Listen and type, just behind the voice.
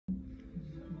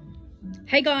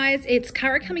Hey guys, it's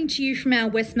Cara coming to you from our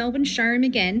West Melbourne showroom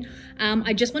again.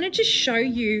 I just wanted to show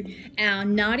you our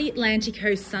Nardi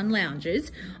Atlantico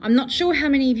Sunloungers. I'm not sure how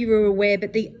many of you are aware,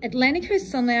 but the Atlantico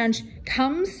Sunlounger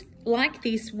comes like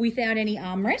this without any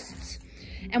armrests.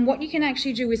 And what you can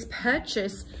actually do is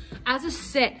purchase as a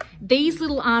set these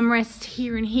little armrests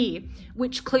here and here,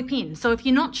 which clip in. So if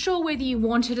you're not sure whether you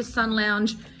wanted a sun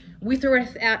lounge with or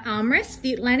without armrest,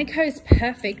 the Atlantico is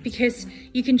perfect because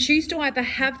you can choose to either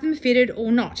have them fitted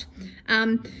or not.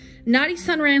 Nardi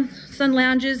sun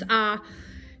loungers are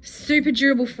super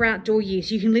durable for outdoor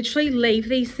use. You can literally leave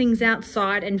these things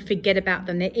outside and forget about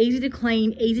them. They're easy to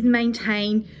clean, easy to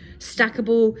maintain,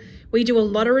 stackable. We do a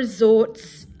lot of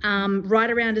resorts right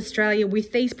around Australia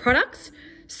with these products.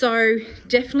 So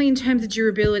definitely in terms of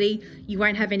durability, you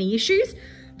won't have any issues.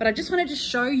 But I just wanted to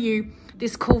show you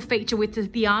this cool feature with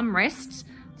the armrests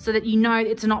so that you know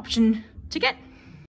it's an option to get.